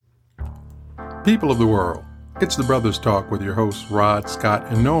People of the world, it's the Brothers Talk with your hosts Rod, Scott,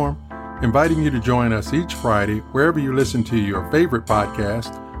 and Norm, inviting you to join us each Friday wherever you listen to your favorite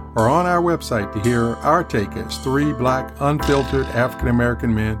podcast or on our website to hear our take as three black, unfiltered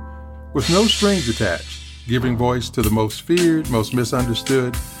African-American men with no strings attached, giving voice to the most feared, most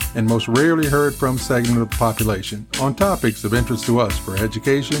misunderstood, and most rarely heard from segment of the population on topics of interest to us for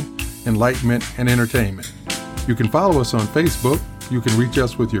education, enlightenment, and entertainment. You can follow us on Facebook. You can reach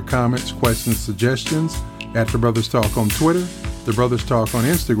us with your comments, questions, suggestions at The Brothers Talk on Twitter, The Brothers Talk on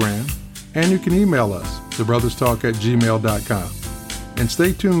Instagram, and you can email us, thebrotherstalk@gmail.com. And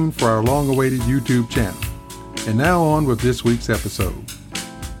stay tuned for our long-awaited YouTube channel. And now on with this week's episode.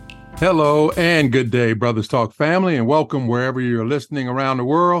 Hello and good day, Brothers Talk family, and welcome wherever you're listening around the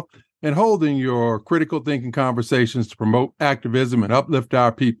world and holding your critical thinking conversations to promote activism and uplift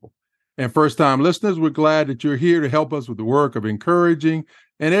our people. And first-time listeners, we're glad that you're here to help us with the work of encouraging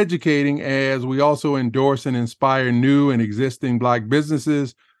and educating as we also endorse and inspire new and existing Black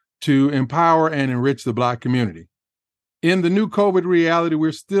businesses to empower and enrich the Black community. In the new COVID reality,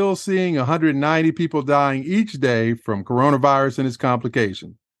 we're still seeing 190 people dying each day from coronavirus and its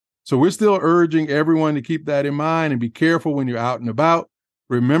complications. So we're still urging everyone to keep that in mind and be careful when you're out and about.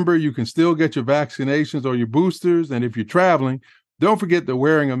 Remember, you can still get your vaccinations or your boosters, and if you're traveling, don't forget that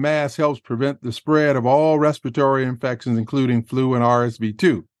wearing a mask helps prevent the spread of all respiratory infections, including flu and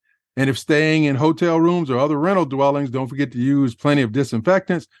RSV-2. And if staying in hotel rooms or other rental dwellings, don't forget to use plenty of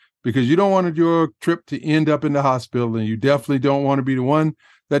disinfectants because you don't want your trip to end up in the hospital, and you definitely don't want to be the one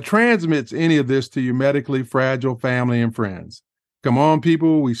that transmits any of this to your medically fragile family and friends. Come on,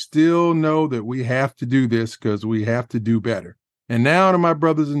 people. We still know that we have to do this because we have to do better. And now to my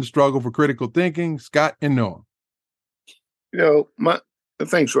brothers in the struggle for critical thinking, Scott and Noah.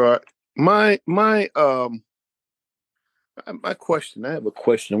 Thanks, Rod. My question, I have a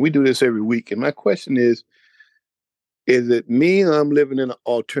question. We do this every week, and my question is it me or I'm living in an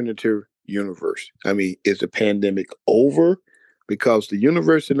alternative universe? I mean, is the pandemic over? Because the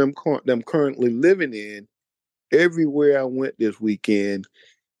universe that I'm currently living in, everywhere I went this weekend,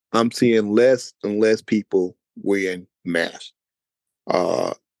 I'm seeing less and less people wearing masks.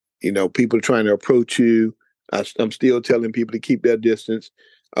 People trying to approach you. I'm still telling people to keep their distance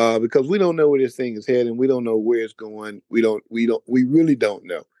because we don't know where this thing is heading. We don't know where it's going. We really don't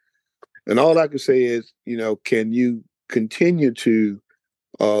know. And all I can say is, can you continue to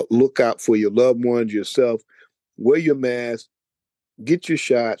look out for your loved ones, yourself, wear your mask, get your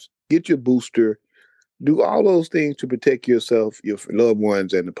shots, get your booster, do all those things to protect yourself, your loved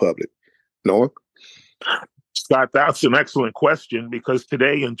ones, and the public. Noah? Scott, that's an excellent question because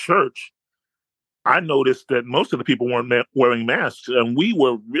today in church, I noticed that most of the people weren't wearing masks, and we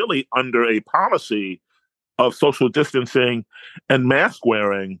were really under a policy of social distancing and mask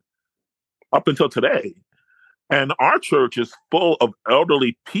wearing up until today. And our church is full of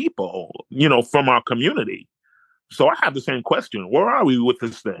elderly people, from our community. So I have the same question. Where are we with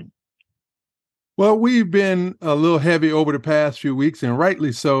this thing? Well, we've been a little heavy over the past few weeks, and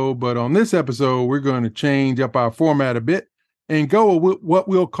rightly so. But on this episode, we're going to change up our format a bit and go with what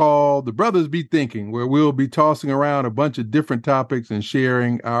we'll call the Brothers Be Thinking, where we'll be tossing around a bunch of different topics and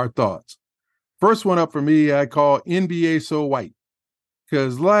sharing our thoughts. First one up for me, I call NBA So White,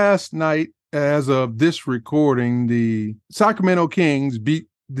 because last night, as of this recording, the Sacramento Kings beat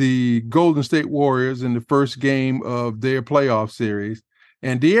the Golden State Warriors in the first game of their playoff series,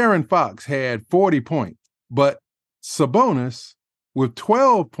 and De'Aaron Fox had 40 points, but Sabonis, with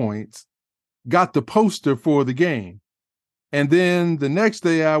 12 points, got the poster for the game. And then the next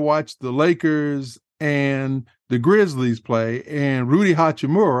day, I watched the Lakers and the Grizzlies play, and Rudy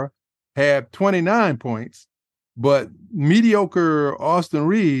Hachimura had 29 points, but mediocre Austin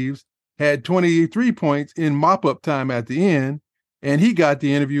Reeves had 23 points in mop-up time at the end, and he got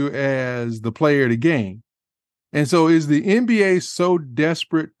the interview as the player of the game. And so is the NBA so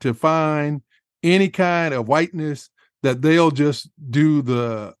desperate to find any kind of whiteness that they'll just do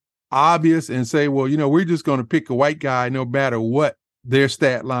the obvious and say, well, we're just going to pick a white guy no matter what their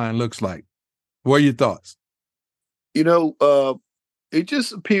stat line looks like? What are your thoughts? It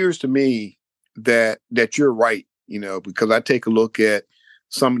just appears to me that you're right, because I take a look at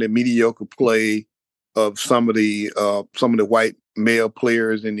some of the mediocre play of some of the white male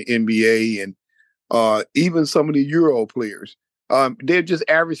players in the NBA and even some of the Euro players. They're just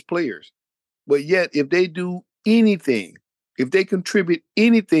average players. But yet, if they do anything, if they contribute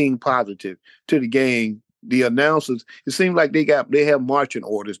anything positive to the game, the announcers, it seems like they have marching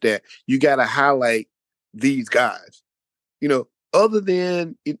orders that you got to highlight these guys. Other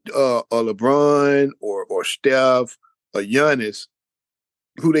than a LeBron or Steph or Giannis,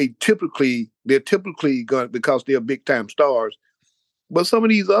 who they're typically going because they're big time stars. But some of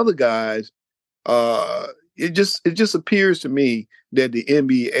these other guys, it just appears to me that the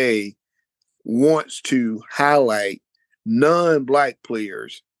NBA wants to highlight non-black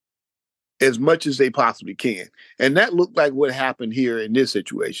players as much as they possibly can. And that looked like what happened here in this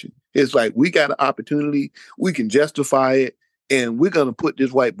situation. It's like we got an opportunity, we can justify it, and we're going to put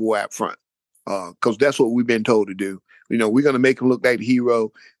this white boy out front because that's what we've been told to do. We're going to make him look like the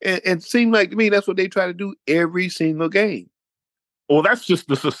hero. And it seemed like to me that's what they try to do every single game. Well, that's just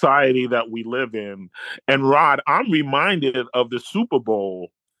the society that we live in. And Rod, I'm reminded of the Super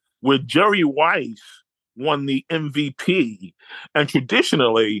Bowl where Jerry Rice won the MVP. And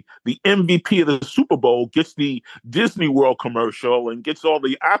traditionally, the MVP of the Super Bowl gets the Disney World commercial and gets all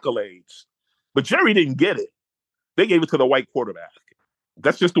the accolades. But Jerry didn't get it. They gave it to the white quarterback.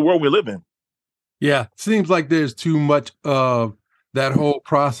 That's just the world we live in. Yeah, seems like there's too much of that whole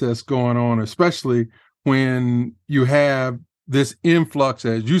process going on, especially when you have this influx,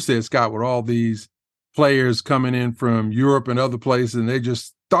 as you said, Scott, with all these players coming in from Europe and other places, and they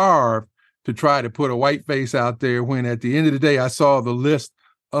just starve to try to put a white face out there when at the end of the day, I saw the list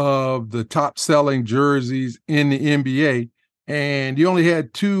of the top selling jerseys in the NBA, and you only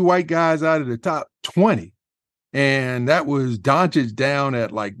had 2 white guys out of the top 20. And that was Doncic down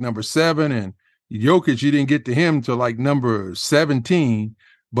at like number 7, and Jokic, you didn't get to him till like number 17.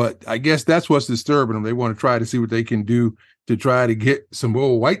 But I guess that's what's disturbing them. They want to try to see what they can do to try to get some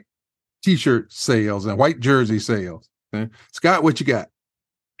old white T-shirt sales and white jersey sales. Scott, what you got?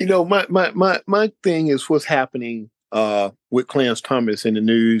 My thing is what's happening with Clarence Thomas in the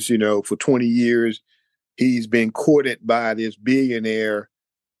news. For 20 years, he's been courted by this billionaire,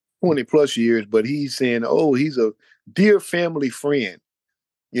 20 plus years, but he's saying, oh, he's a dear family friend,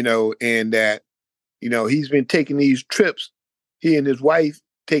 and that, he's been taking these trips. He and his wife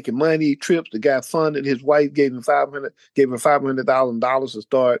taking money, trips. The guy funded. His wife gave him $500,000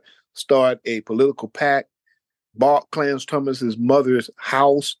 to start a political PAC. Bought Clarence Thomas's mother's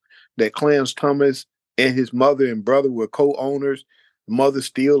house. That Clarence Thomas and his mother and brother were co-owners. The mother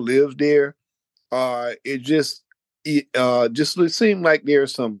still lives there. It seemed like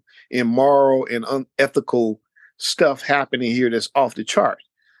there's some immoral and unethical stuff happening here that's off the chart.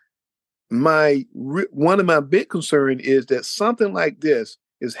 One of my big concern is that something like this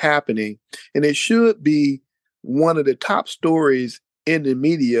is happening, and it should be one of the top stories in the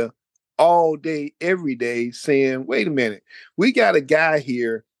media all day, every day, saying, wait a minute, we got a guy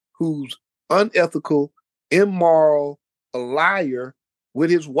here who's unethical, immoral, a liar, with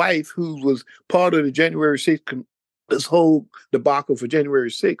his wife who was part of the January 6th, this whole debacle for January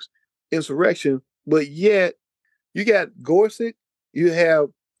 6th insurrection. But yet you got Gorsuch, you have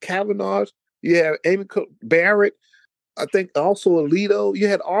Kavanaugh, you have Amy Barrett, I think also Alito. You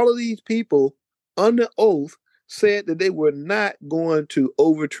had all of these people under oath said that they were not going to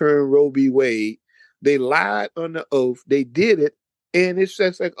overturn Roe v. Wade. They lied under oath. They did it. And it's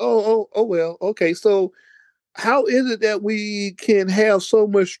just like, oh, well, okay. So how is it that we can have so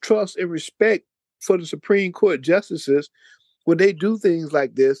much trust and respect for the Supreme Court justices when they do things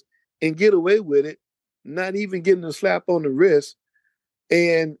like this and get away with it, not even getting a slap on the wrist?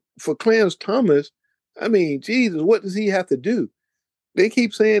 And for Clarence Thomas, I mean, Jesus, what does he have to do? They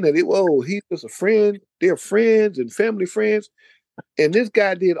keep saying that, he's just a friend. They're friends and family friends. And this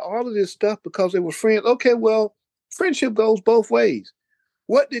guy did all of this stuff because they were friends. Okay, well, friendship goes both ways.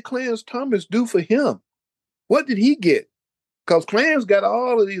 What did Clarence Thomas do for him? What did he get? Because Clarence got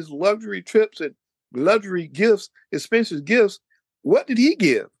all of these luxury trips and luxury gifts, expensive gifts. What did he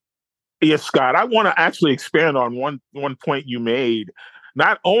give? Yes, Scott, I want to actually expand on one point you made.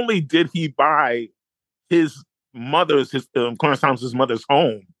 Not only did he buy his Clarence Thomas's mother's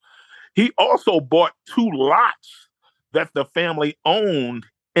home, he also bought 2 lots that the family owned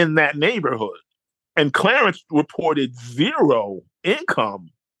in that neighborhood. And Clarence reported 0 income.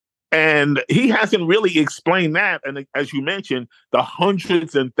 And he hasn't really explained that. And as you mentioned, the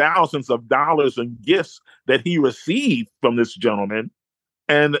hundreds and thousands of dollars in gifts that he received from this gentleman.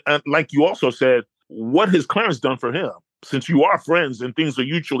 And like you also said, what has Clarence done for him? Since you are friends and things are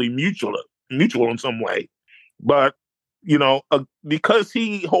usually mutual in some way. But, because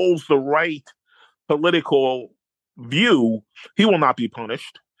he holds the right political view, he will not be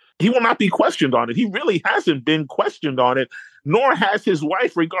punished. He will not be questioned on it. He really hasn't been questioned on it, nor has his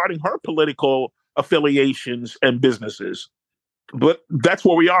wife regarding her political affiliations and businesses. But that's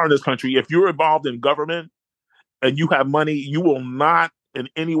where we are in this country. If you're involved in government and you have money, you will not in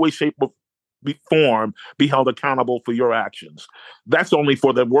any way, shape, or form be held accountable for your actions. That's only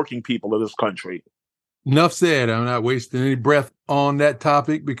for the working people of this country. Enough said. I'm not wasting any breath on that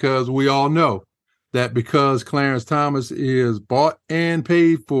topic because we all know that because Clarence Thomas is bought and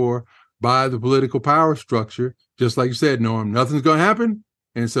paid for by the political power structure, just like you said, Norm, nothing's going to happen.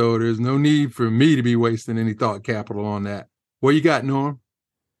 And so there's no need for me to be wasting any thought capital on that. What you got, Norm?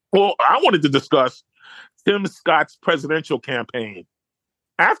 Well, I wanted to discuss Tim Scott's presidential campaign.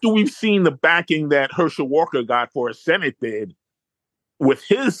 After we've seen the backing that Herschel Walker got for a Senate bid with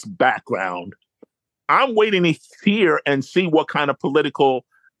his background, I'm waiting to hear and see what kind of political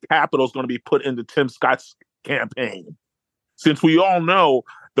capital is going to be put into Tim Scott's campaign. Since we all know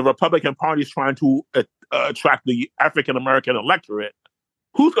the Republican Party is trying to attract the African-American electorate,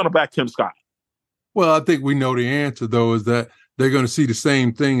 who's going to back Tim Scott? Well, I think we know the answer, though, is that they're going to see the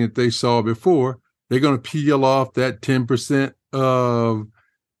same thing that they saw before. They're going to peel off that 10% of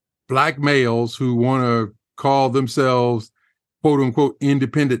Black males who want to call themselves, quote unquote,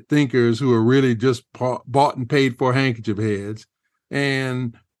 independent thinkers who are really just bought and paid for handkerchief heads.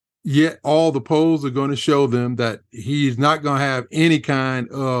 And yet all the polls are going to show them that he's not going to have any kind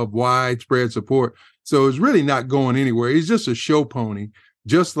of widespread support. So it's really not going anywhere. He's just a show pony,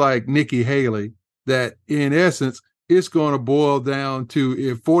 just like Nikki Haley, that in essence, it's going to boil down to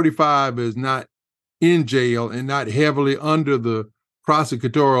if 45 is not in jail and not heavily under the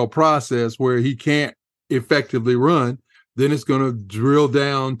prosecutorial process where he can't effectively run, then it's going to drill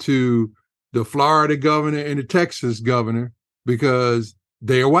down to the Florida governor and the Texas governor because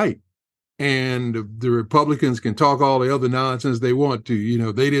they're white. And the Republicans can talk all the other nonsense they want to. You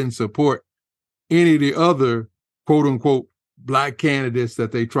know, they didn't support any of the other, quote unquote, Black candidates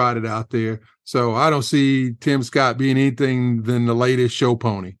that they trotted out there. So I don't see Tim Scott being anything than the latest show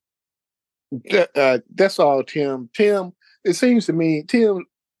pony. That's all, Tim. Tim, it seems to me, Tim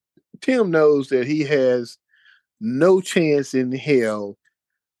knows that he has no chance in hell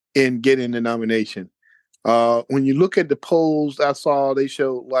in getting the nomination. When you look at the polls I saw, they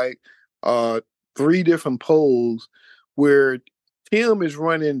showed like 3 different polls where Tim is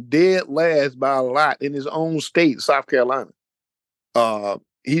running dead last by a lot in his own state, South Carolina.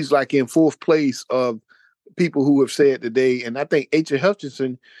 He's like in 4th place of people who have said today. And I think H.A.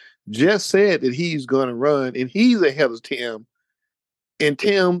 Hutchinson just said that he's going to run, and he's ahead of Tim. And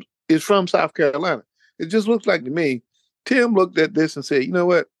Tim is from South Carolina. It just looks like to me, Tim looked at this and said, you know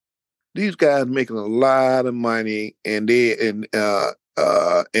what? These guys are making a lot of money, and they're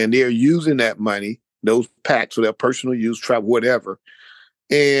using that money, those PACs for their personal use, travel, whatever.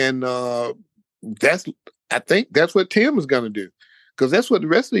 And I think that's what Tim is going to do, because that's what the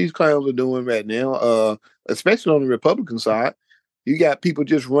rest of these clowns are doing right now, especially on the Republican side. You got people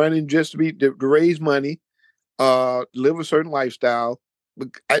just running just to raise money, live a certain lifestyle. But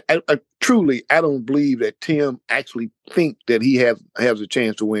I truly don't believe that Tim actually think that he has a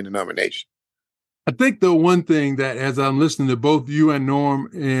chance to win the nomination. I think the one thing that, as I'm listening to both you and Norm,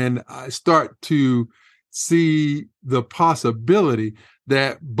 and I start to see the possibility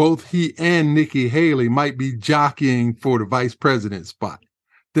that both he and Nikki Haley might be jockeying for the vice president spot,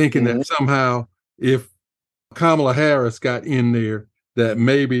 thinking that somehow if Kamala Harris got in there, that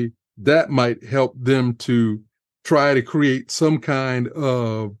maybe that might help them to try to create some kind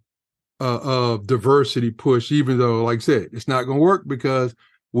of diversity push, even though, like I said, it's not going to work because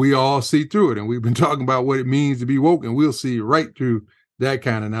we all see through it. And we've been talking about what it means to be woke, and we'll see right through that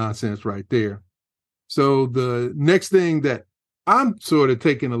kind of nonsense right there. So the next thing that I'm sort of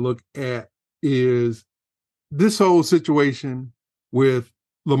taking a look at is this whole situation with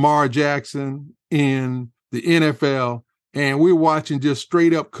Lamar Jackson in the NFL, and we're watching just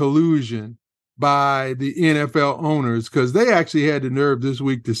straight up collusion by the NFL owners, because they actually had the nerve this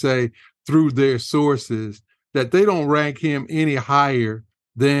week to say through their sources that they don't rank him any higher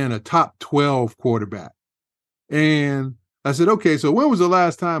than a top 12 quarterback. And I said, okay, so when was the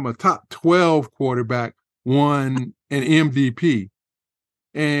last time a top 12 quarterback won an MVP?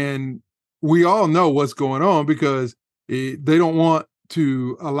 And we all know what's going on, because they don't want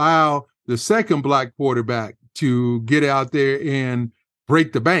to allow the second Black quarterback to get out there and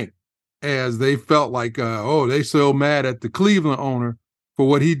break the bank, as they felt like, they so mad at the Cleveland owner for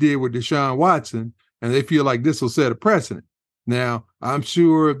what he did with Deshaun Watson, and they feel like this will set a precedent. Now, I'm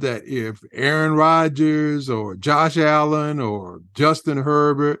sure that if Aaron Rodgers or Josh Allen or Justin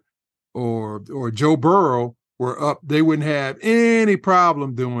Herbert or Joe Burrow were up, they wouldn't have any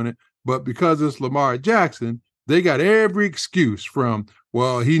problem doing it. But because it's Lamar Jackson, they got every excuse from,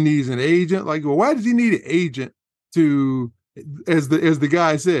 well, he needs an agent. Like, well, why does he need an agent to, as the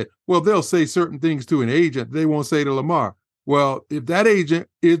guy said, well, they'll say certain things to an agent they won't say to Lamar. Well, if that agent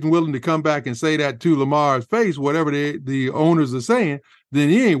isn't willing to come back and say that to Lamar's face, whatever the owners are saying, then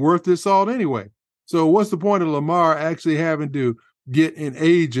he ain't worth this salt anyway. So what's the point of Lamar actually having to get an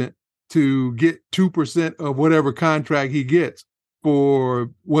agent to get 2% of whatever contract he gets for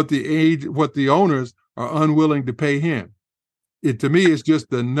what the owners are unwilling to pay him? To me, it's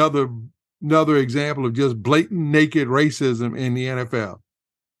just another example of just blatant naked racism in the NFL.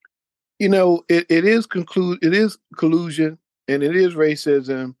 It is collusion and it is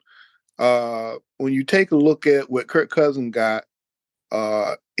racism. When you take a look at what Kirk Cousins got,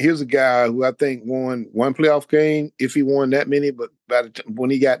 here's a guy who I think won one playoff game, if he won that many, but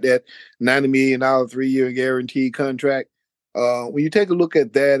when he got that $90 million 3-year guaranteed contract, when you take a look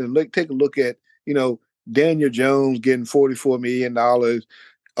at that and take a look at, Daniel Jones getting $44 million,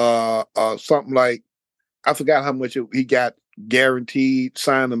 something like, I forgot how much he got guaranteed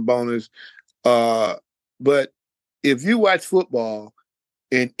signing bonus. But if you watch football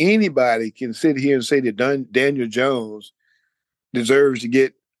and anybody can sit here and say that Daniel Jones deserves to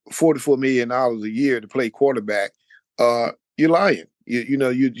get $44 million a year to play quarterback, you're lying.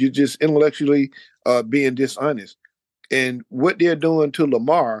 You're just intellectually being dishonest. And what they're doing to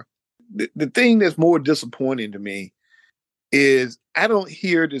Lamar, the thing that's more disappointing to me is I don't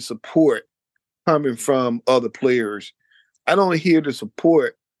hear the support coming from other players. I don't hear the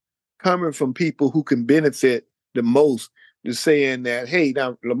support coming from people who can benefit the most, to saying that, hey,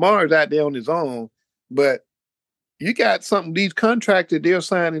 now Lamar's out there on his own, but you got these contracts that they're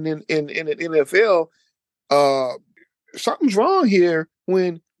signing in the NFL, something's wrong here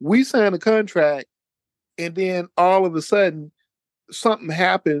when we sign a contract and then all of a sudden something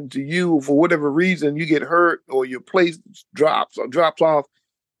happens to you for whatever reason, you get hurt or your place drops off,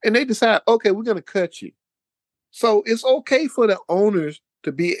 and they decide, okay, we're going to cut you. So it's okay for the owners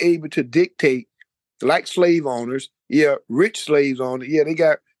to be able to dictate, like slave owners, rich slaves owners, they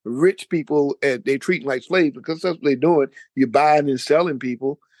got rich people they treat like slaves because that's what they're doing. You're buying and selling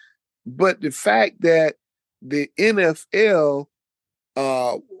people. But the fact that the NFL,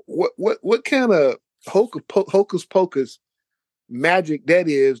 what kind of hocus pocus magic that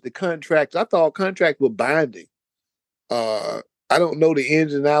is, the contracts. I thought contracts were binding. I don't know the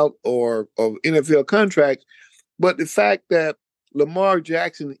ins and outs of NFL contracts, but the fact that Lamar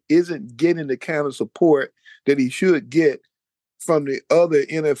Jackson isn't getting the kind of support that he should get from the other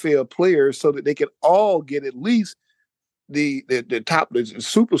NFL players so that they can all get at least the top the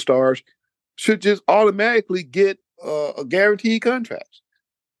superstars should just automatically get a guaranteed contract.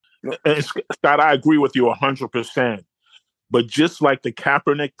 And Scott, I agree with you 100%. But just like the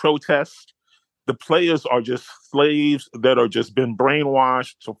Kaepernick protest, the players are just slaves that are just been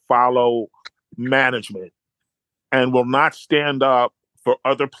brainwashed to follow management and will not stand up for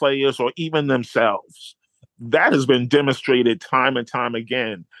other players or even themselves. That has been demonstrated time and time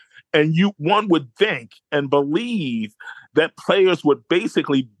again. And one would think and believe that players would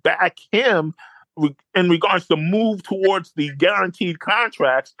basically back him in regards to move towards the guaranteed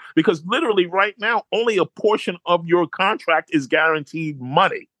contracts, because literally right now, only a portion of your contract is guaranteed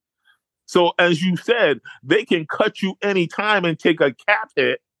money. So as you said, they can cut you anytime and take a cap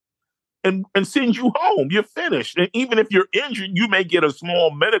hit and send you home. You're finished. And even if you're injured, you may get a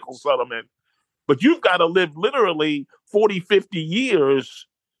small medical settlement, but you've got to live literally 40, 50 years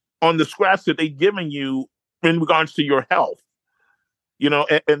on the scraps that they've given you in regards to your health.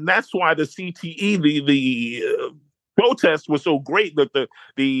 And that's why the CTE, the protest was so great, that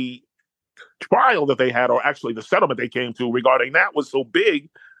the trial that they had, or actually the settlement they came to regarding that, was so big,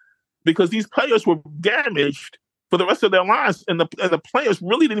 because these players were damaged for the rest of their lives. And the players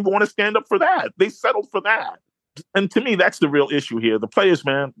really didn't even want to stand up for that. They settled for that. And to me, that's the real issue here. The players,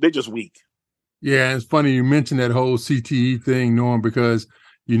 man, they're just weak. Yeah, it's funny you mentioned that whole CTE thing, Norm, because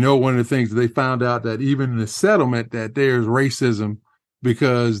one of the things that they found out, that even in the settlement, that there's racism,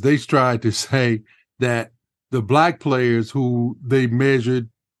 because they tried to say that the black players who they measured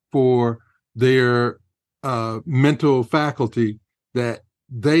for their mental faculty, that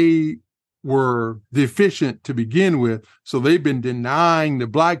they were deficient to begin with. So they've been denying the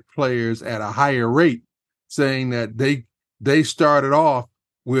black players at a higher rate, saying that they started off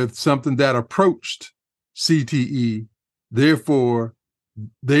with something that approached CTE. Therefore,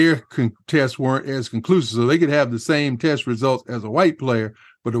 their tests weren't as conclusive. So they could have the same test results as a white player,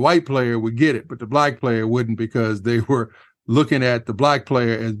 but the white player would get it, but the black player wouldn't, because they were looking at the black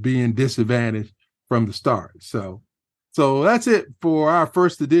player as being disadvantaged from the start. So that's it for our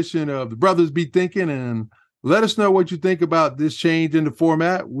first edition of the Brothers Be Thinking, and let us know what you think about this change in the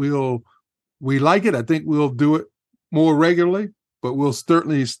format. We like it. I think we'll do it more regularly, but we'll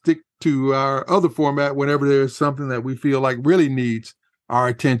certainly stick to our other format whenever there's something that we feel like really needs our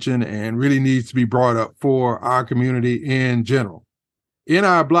attention and really needs to be brought up for our community in general. In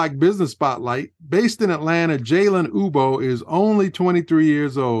our Black Business Spotlight, based in Atlanta, Jalen Ubo is only 23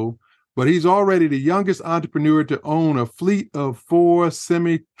 years old, but he's already the youngest entrepreneur to own a fleet of 4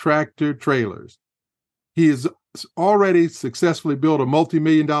 semi-tractor trailers. He has already successfully built a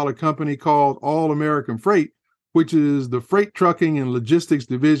multi-million-dollar company called All American Freight, which is the freight trucking and logistics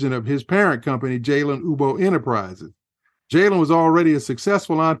division of his parent company, Jalen Ubo Enterprises. Jalen was already a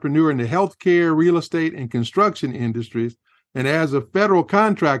successful entrepreneur in the healthcare, real estate, and construction industries. And as a federal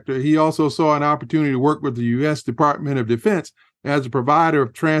contractor, he also saw an opportunity to work with the U.S. Department of Defense as a provider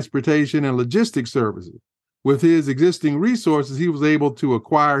of transportation and logistics services. With his existing resources, he was able to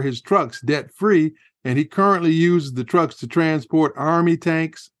acquire his trucks debt-free, and he currently uses the trucks to transport Army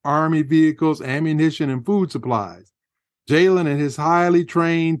tanks, Army vehicles, ammunition, and food supplies. Jalen and his highly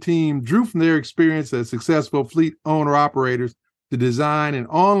trained team drew from their experience as successful fleet owner-operators to design an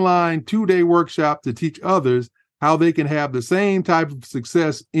online 2-day workshop to teach others how they can have the same type of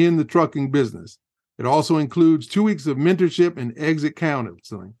success in the trucking business. It also includes 2 weeks of mentorship and exit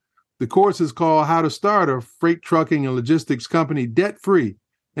counseling. The course is called How to Start a Freight Trucking and Logistics Company Debt-Free,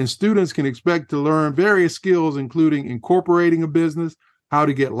 and students can expect to learn various skills, including incorporating a business, how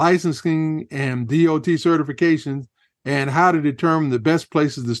to get licensing and DOT certifications, and how to determine the best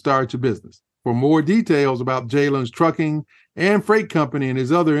places to start your business. For more details about Jalen's trucking and freight company and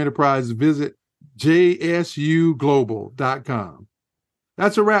his other enterprises, visit jsuglobal.com.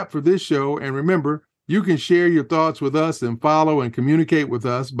 That's a wrap for this show. And remember, you can share your thoughts with us and follow and communicate with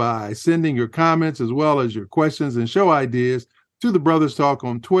us by sending your comments as well as your questions and show ideas to The Brothers Talk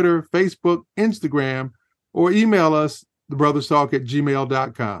on Twitter, Facebook, Instagram, or email us,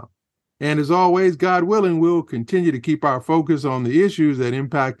 thebrotherstalk@gmail.com. And as always, God willing, we'll continue to keep our focus on the issues that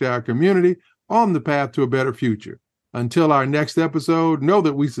impact our community on the path to a better future. Until our next episode, know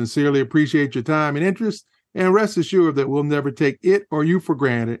that we sincerely appreciate your time and interest, and rest assured that we'll never take it or you for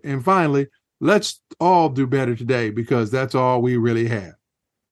granted. And finally, let's all do better today, because that's all we really have.